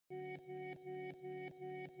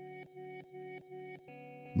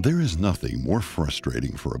There is nothing more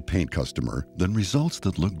frustrating for a paint customer than results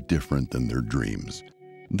that look different than their dreams.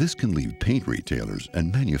 This can leave paint retailers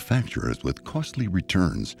and manufacturers with costly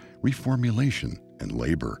returns, reformulation, and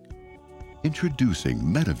labor. Introducing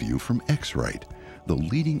MetaVue from X-Rite, the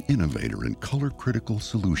leading innovator in color-critical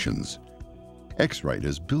solutions. X-Rite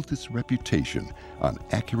has built its reputation on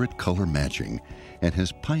accurate color matching and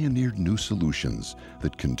has pioneered new solutions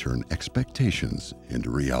that can turn expectations into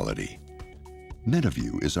reality.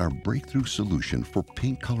 MetaVue is our breakthrough solution for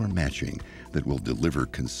paint color matching that will deliver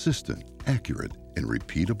consistent, accurate, and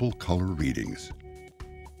repeatable color readings.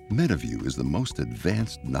 MetaVue is the most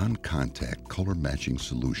advanced non-contact color matching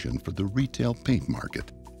solution for the retail paint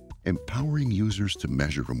market, empowering users to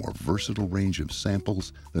measure a more versatile range of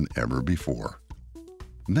samples than ever before.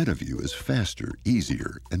 MetaVue is faster,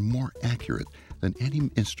 easier, and more accurate than any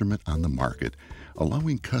instrument on the market,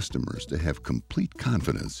 allowing customers to have complete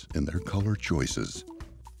confidence in their color choices.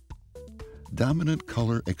 Dominant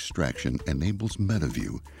color extraction enables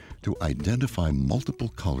MetaVue to identify multiple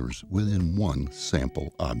colors within one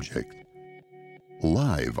sample object.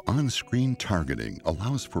 Live on-screen targeting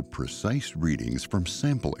allows for precise readings from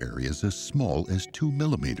sample areas as small as 2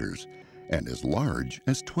 millimeters and as large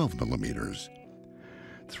as 12 millimeters.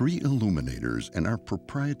 3 illuminators and our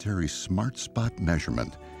proprietary Smart Spot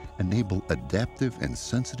measurement enable adaptive and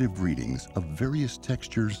sensitive readings of various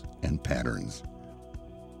textures and patterns.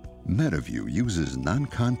 MetaVue uses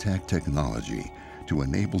non-contact technology to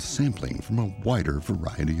enable sampling from a wider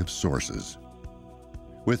variety of sources.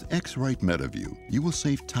 With X-Rite MetaVue, you will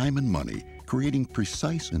save time and money creating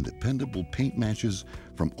precise and dependable paint matches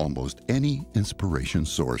from almost any inspiration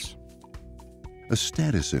source. A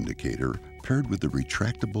status indicator paired with the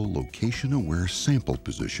retractable location-aware sample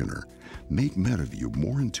positioner make MetaVue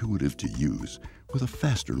more intuitive to use with a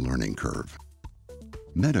faster learning curve.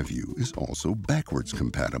 MetaVue is also backwards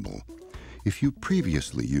compatible. If you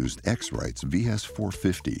previously used X-Rite's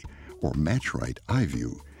VS450 or MatchRite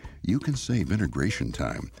iView, you can save integration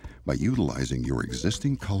time by utilizing your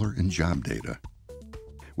existing color and job data.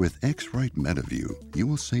 With X-Rite MetaVue, you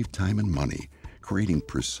will save time and money creating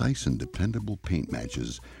precise and dependable paint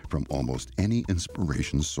matches from almost any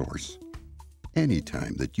inspiration source.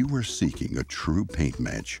 Anytime that you are seeking a true paint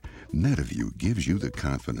match, MetaVue gives you the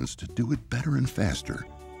confidence to do it better and faster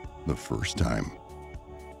the first time.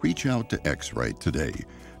 Reach out to X-Rite today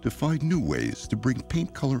to find new ways to bring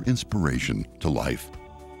paint color inspiration to life.